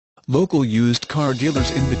Local used car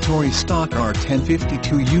dealers inventory stock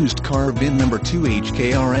R1052 used car VIN number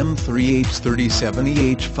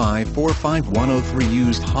 2HKRM3H37EH545103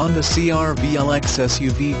 used Honda CRV LX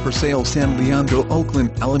SUV for sale San Leandro,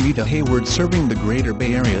 Oakland, Alameda, Hayward serving the Greater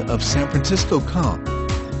Bay Area of San Francisco.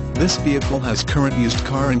 This vehicle has current used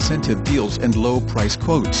car incentive deals and low price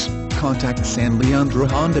quotes. Contact San Leandro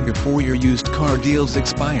Honda before your used car deals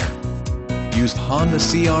expire. Used Honda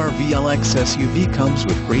CRV LX SUV comes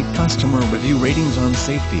with great customer review ratings on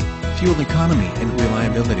safety, fuel economy and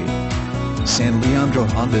reliability. San Leandro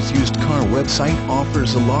Honda's used car website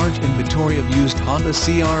offers a large inventory of used Honda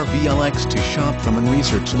CRV LX to shop from and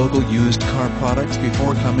research local used car products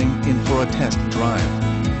before coming in for a test drive.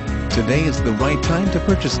 Today is the right time to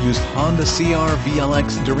purchase used Honda CRV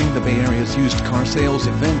LX during the Bay Area's used car sales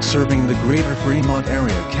event serving the greater Fremont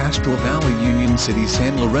area, Castro Valley, Union City,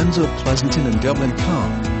 San Lorenzo, Pleasanton and Dublin.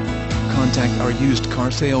 Contact our used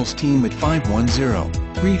car sales team at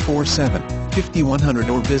 510-347-5100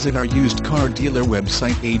 or visit our used car dealer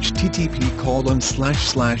website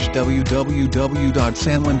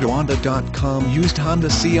http://www.sanleandrohonda.com. Used Honda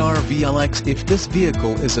CRV LX. If this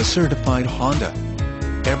vehicle is a certified Honda.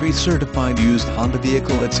 Every certified used Honda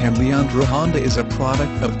vehicle at San Leandro Honda is a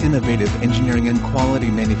product of innovative engineering and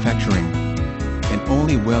quality manufacturing. And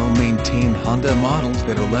only well-maintained Honda models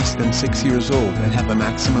that are less than 6 years old and have a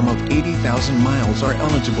maximum of 80,000 miles are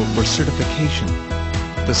eligible for certification.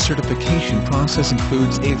 The certification process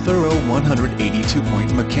includes a thorough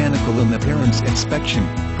 182-point mechanical and appearance inspection,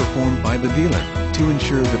 performed by the dealer, to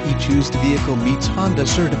ensure that each used vehicle meets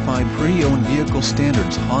Honda-certified pre-owned vehicle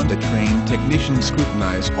standards. Honda-trained technicians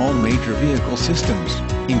scrutinize all major vehicle systems,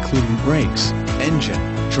 including brakes, engine,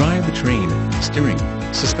 drivetrain, steering,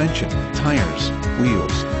 suspension, tires,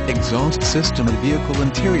 wheels, exhaust system and vehicle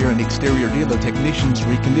interior and exterior. Dealer technicians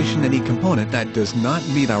recondition any component that does not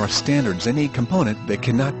meet our standards. Any component that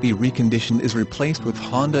cannot be reconditioned is replaced with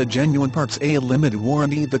Honda genuine parts. A limited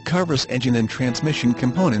warranty that covers engine and transmission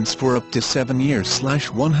components for up to 7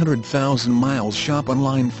 years/100,000 miles. Shop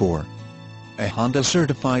online for a Honda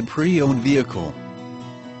certified pre-owned vehicle.